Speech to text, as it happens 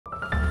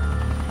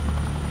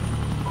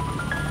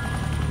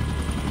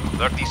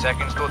30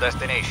 seconds to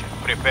destination.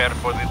 Prepare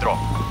for the drop.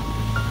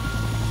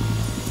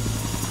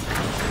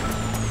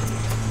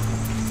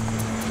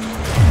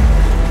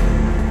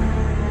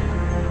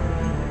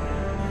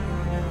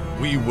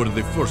 We were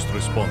the first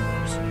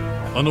responders,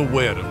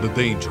 unaware of the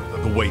danger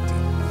that awaited.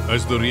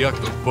 As the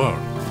reactor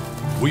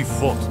burned, we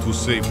fought to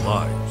save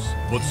lives,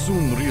 but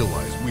soon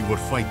realized we were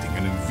fighting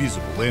an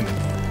invisible enemy.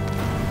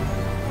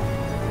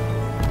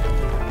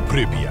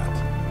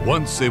 Pripyat,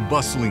 once a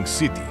bustling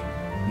city,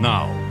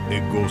 now a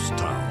ghost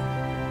town.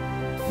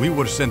 We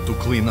were sent to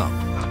clean up,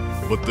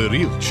 but the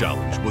real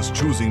challenge was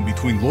choosing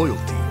between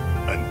loyalty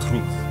and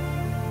truth.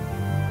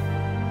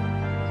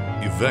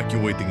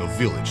 Evacuating a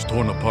village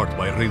torn apart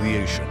by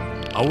radiation,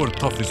 our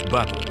toughest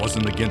battle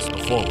wasn't against the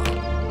fallen,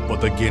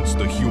 but against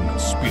the human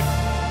spirit.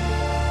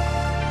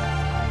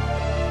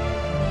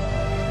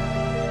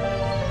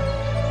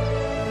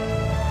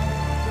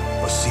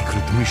 A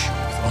secret mission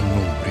with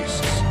unknown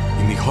risks.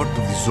 In the heart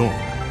of the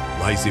zone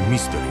lies a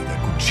mystery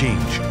that could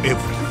change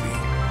everything.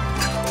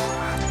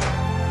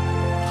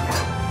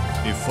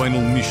 A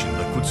final mission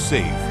that could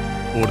save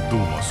or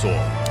doom us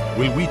all.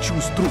 Will we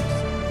choose truth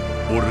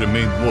or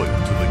remain loyal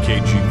to the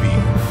KGB?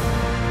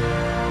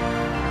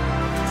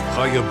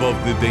 High above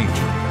the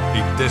danger,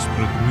 a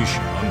desperate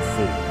mission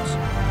unfolds.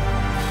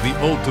 The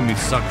ultimate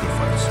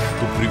sacrifice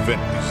to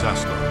prevent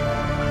disaster.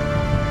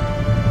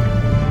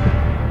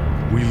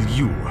 Will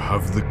you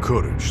have the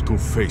courage to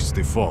face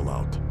the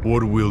fallout,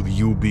 or will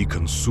you be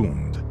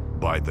consumed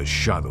by the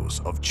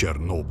shadows of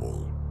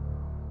Chernobyl?